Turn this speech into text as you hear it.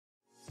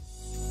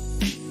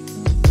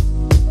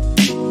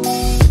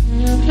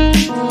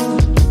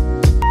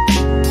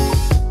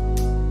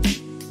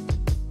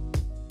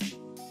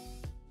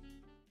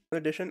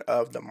Edition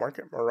of the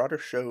Market Marauder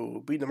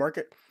Show. Beat the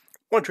market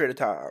one trade at a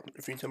time.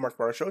 If you're into the Market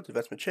Marauder Show, it's an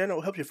investment channel.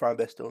 It helps you find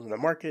best deals in the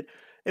market.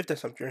 If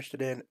that's something you're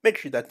interested in, make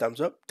sure you hit that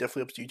thumbs up.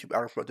 Definitely helps YouTube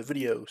out and promote the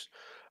videos.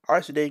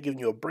 Alright, today giving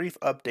you a brief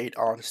update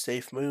on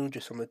Safemoon,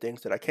 just some of the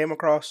things that I came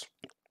across.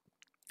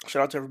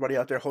 Shout out to everybody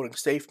out there holding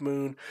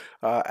Safemoon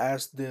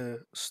as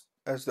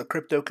the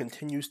crypto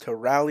continues to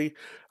rally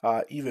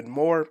even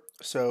more.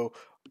 So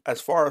as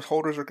far as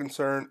holders are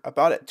concerned,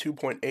 about at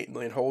 2.8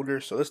 million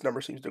holders. So this number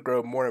seems to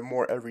grow more and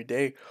more every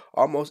day,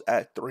 almost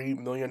at 3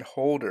 million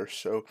holders.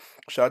 So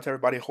shout out to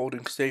everybody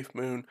holding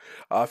Safemoon.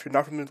 If you're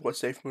not familiar with what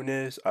Safemoon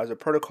is, as a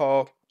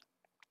protocol,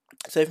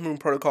 Safemoon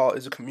protocol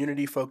is a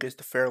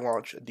community-focused fair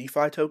launch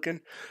DeFi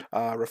token.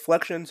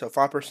 Reflection, so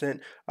 5%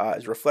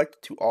 is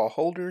reflected to all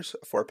holders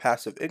for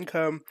passive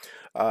income.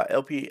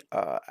 LP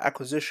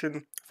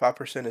acquisition,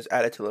 5% is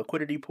added to the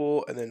liquidity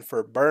pool. And then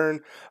for burn,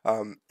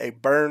 a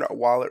burn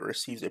wallet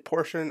receives a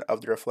portion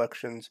of the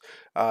reflections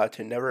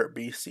to never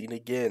be seen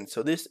again.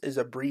 So this is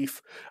a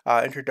brief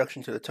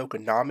introduction to the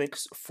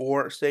tokenomics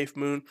for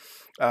Safemoon.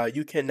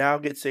 You can now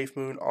get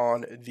Safemoon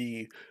on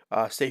the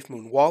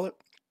Safemoon wallet,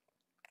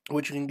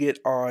 which you can get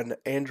on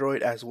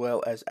Android as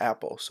well as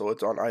Apple. So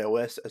it's on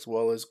iOS as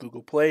well as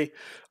Google Play,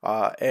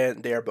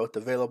 and they are both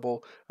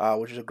available,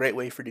 which is a great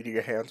way for you to get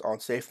your hands on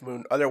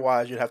Safemoon.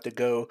 Otherwise, you'd have to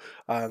go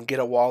get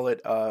a wallet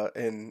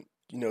and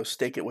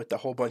stake it with a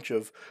whole bunch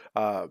of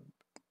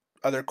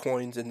other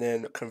coins and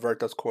then convert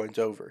those coins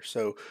over.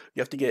 So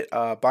you have to get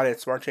Binance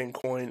Smart Chain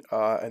coin,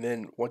 and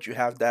then once you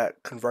have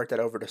that, convert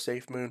that over to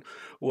Safemoon.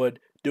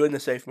 Doing the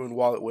Safemoon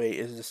wallet way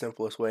is the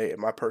simplest way,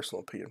 in my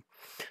personal opinion.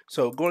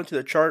 So going to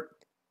the chart.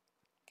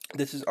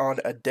 This is on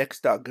a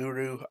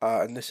dex.guru,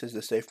 and this is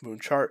the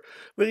Safemoon chart.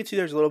 We can see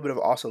there's a little bit of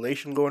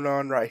oscillation going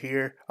on right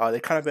here. They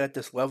kind of been at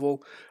this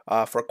level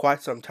for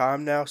quite some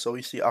time now. So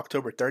we see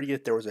October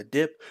 30th, there was a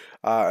dip,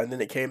 and then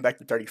it came back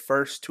to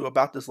 31st to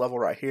about this level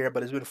right here,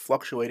 but it's been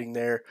fluctuating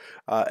there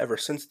ever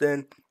since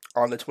then.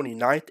 On the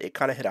 29th, it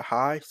kind of hit a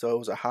high, so it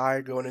was a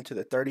high going into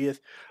the 30th,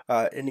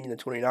 ending the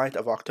 29th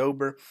of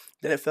October.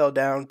 Then it fell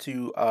down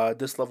to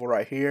this level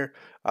right here,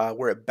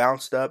 where it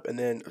bounced up and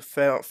then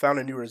found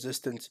a new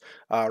resistance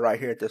right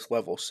here at this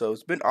level. So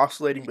it's been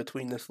oscillating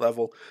between this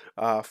level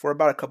for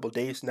about a couple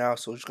days now,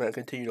 so we're just going to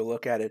continue to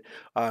look at it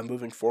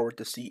moving forward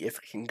to see if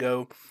it can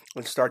go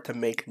and start to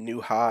make new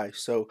highs.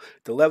 So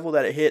the level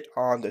that it hit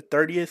on the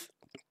 30th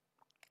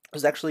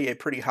was actually a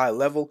pretty high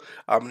level,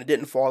 and it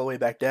didn't fall all the way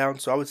back down.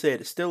 So I would say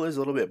it still is a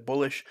little bit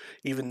bullish,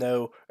 even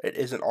though it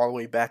isn't all the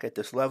way back at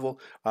this level.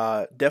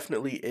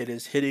 Definitely it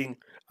is hitting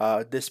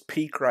this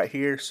peak right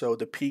here. So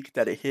the peak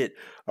that it hit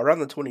around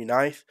the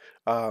 29th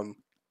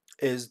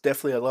is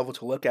definitely a level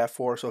to look at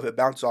for. So if it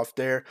bounces off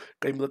there,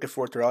 going to be looking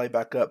for it to rally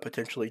back up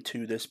potentially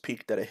to this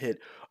peak that it hit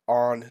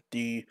on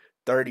the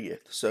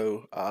 30th.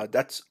 So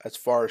that's as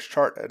far as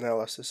chart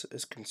analysis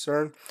is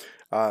concerned.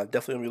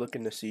 Definitely gonna be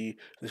looking to see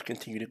this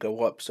continue to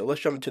go up. So let's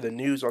jump into the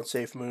news on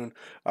Safemoon.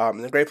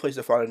 And the great place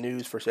to find the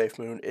news for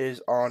Safemoon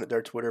is on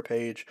their Twitter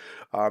page.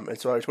 And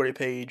so on their Twitter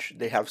page,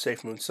 they have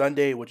Safemoon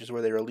Sunday, which is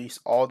where they release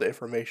all the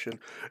information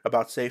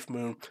about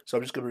Safemoon. So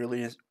I'm just gonna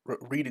be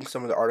reading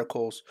some of the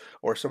articles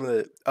or some of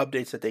the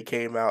updates that they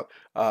came out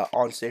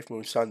on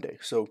Safemoon Sunday.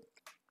 So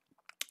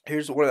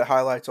here's one of the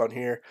highlights on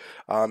here.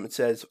 It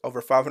says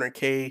over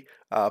 500K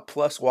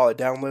plus wallet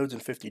downloads in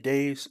 50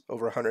 days,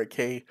 over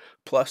 100K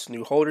plus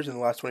new holders in the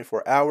last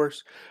 24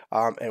 hours,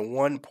 and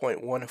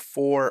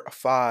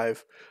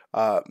 1.145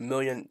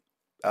 million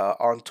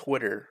on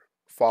Twitter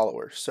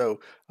followers. So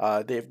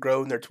they've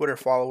grown their Twitter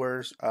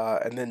followers,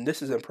 and then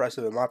this is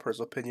impressive in my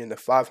personal opinion, the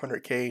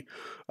 500K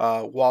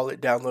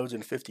wallet downloads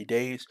in 50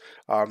 days.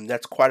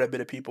 That's quite a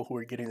bit of people who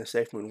are getting the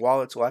Safemoon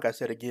wallet. So like I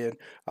said again,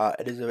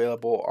 it is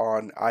available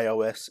on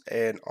iOS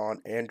and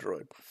on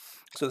Android.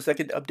 So the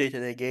second update that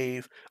they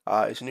gave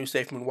is new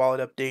Safemoon wallet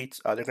updates.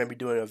 They're going to be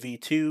doing a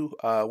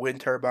V2,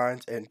 wind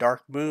turbines, and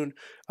dark moon.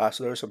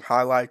 So there are some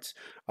highlights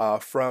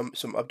from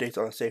some updates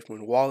on the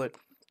Safemoon wallet.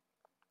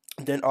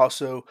 Then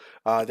also,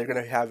 they're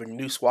going to have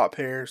new swap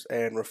pairs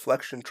and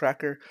reflection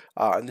tracker,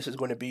 and this is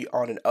going to be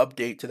on an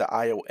update to the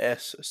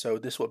iOS. So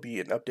this will be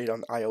an update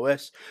on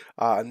iOS,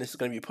 and this is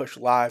going to be pushed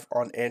live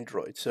on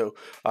Android. So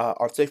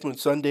on Safemoon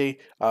Sunday,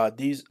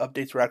 these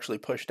updates were actually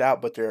pushed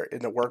out, but they're in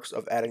the works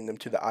of adding them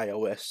to the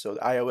iOS. So the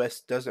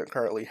iOS doesn't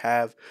currently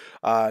have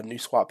new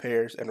swap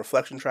pairs and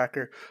reflection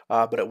tracker,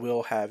 but it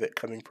will have it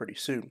coming pretty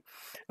soon.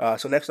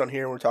 So next on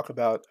here, we'll talk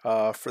about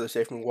for the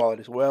Safemoon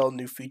wallet as well.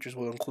 New features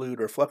will include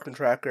reflection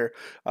tracker,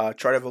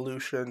 chart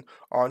evolution,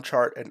 on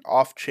chart and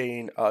off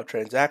chain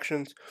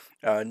transactions,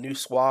 new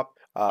swap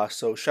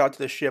So shout out to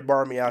the SHIB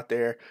army out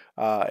there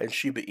and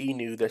Shiba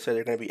Inu. They said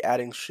they're going to be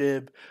adding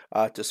SHIB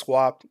to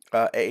swap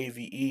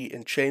AAVE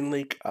and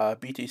Chainlink.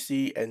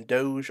 BTC and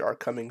Doge are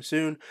coming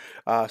soon.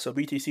 So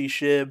BTC,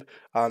 SHIB,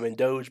 and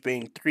Doge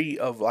being three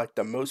of like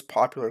the most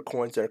popular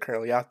coins that are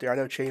currently out there. I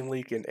know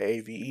Chainlink and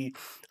AAVE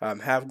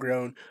have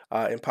grown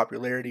in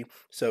popularity,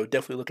 so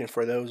definitely looking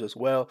for those as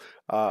well.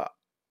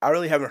 I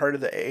really haven't heard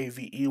of the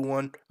AAVE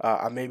one.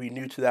 I may be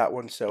new to that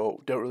one,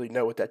 so don't really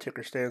know what that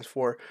ticker stands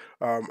for.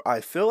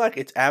 I feel like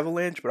it's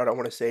Avalanche, but I don't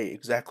want to say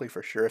exactly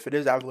for sure. If it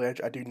is Avalanche,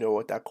 I do know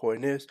what that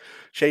coin is.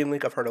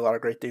 Chainlink, I've heard a lot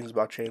of great things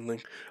about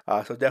Chainlink,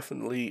 so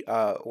definitely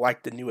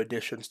like the new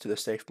additions to the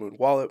Safemoon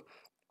wallet.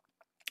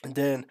 And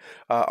then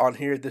on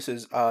here, this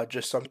is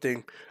just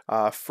something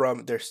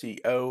from their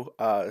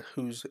CEO,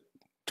 whose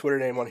Twitter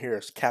name on here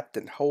is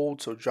Captain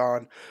Hold. So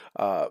John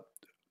uh,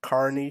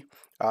 Carney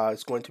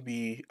is going to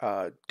be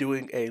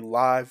doing a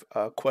live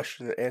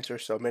question and answer.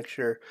 So make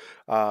sure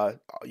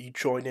you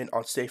join in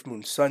on Safe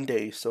Moon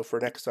Sundays. So for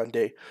next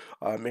Sunday,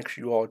 make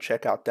sure you all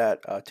check out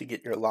that to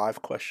get your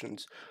live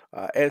questions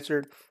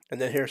answered. And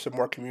then here's some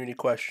more community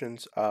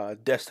questions.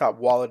 Desktop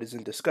wallet is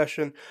in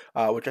discussion,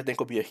 which I think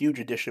will be a huge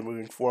addition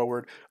moving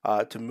forward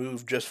to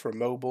move just from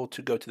mobile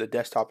to go to the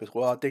desktop as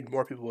well. I think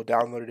more people will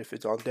download it if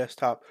it's on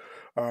desktop.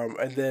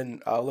 And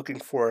then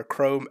looking for a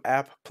Chrome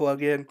app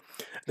plugin.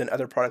 Then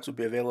other products will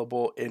be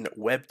available in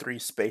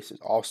Web3 spaces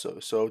also.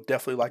 So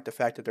definitely like the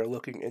fact that they're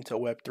looking into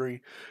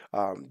Web3.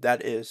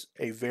 That is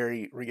a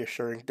very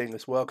reassuring thing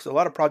as well, because a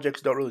lot of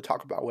projects don't really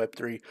talk about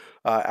Web3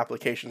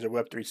 applications or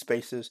Web3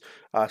 spaces.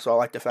 So I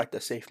like the fact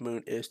that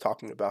SafeMoon is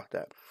talking about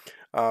that.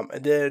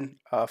 And then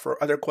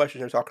for other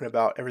questions, they're talking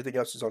about everything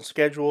else is on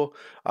schedule.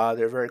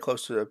 They're very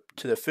close to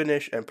the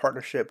finish, and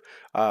partnership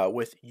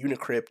with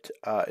Unicrypt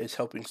is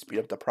helping speed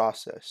up the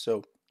process.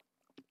 So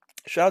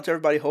shout out to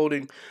everybody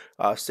holding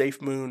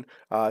Safemoon.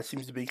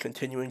 Seems to be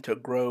continuing to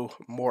grow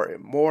more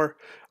and more.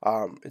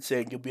 It's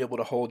saying you'll be able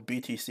to hold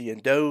BTC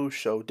and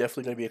Doge, so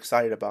definitely going to be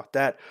excited about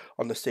that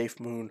on the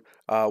Safemoon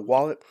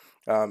wallet.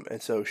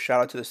 And so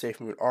shout out to the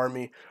Safemoon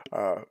army.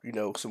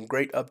 Some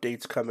great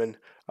updates coming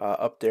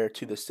up there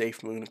to the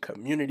Safemoon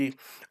community.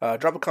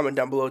 Drop a comment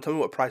down below. Tell me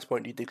what price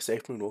point do you think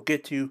Safemoon will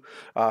get to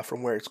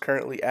from where it's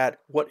currently at.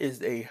 What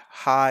is a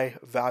high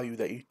value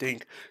that you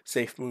think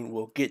Safemoon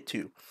will get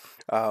to?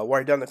 While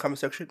you're down in the comment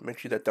section, make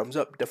sure that thumbs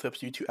up.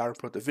 Definitely helps YouTube out and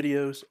promote the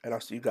videos. And I'll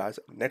see you guys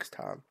next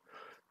time.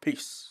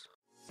 Peace.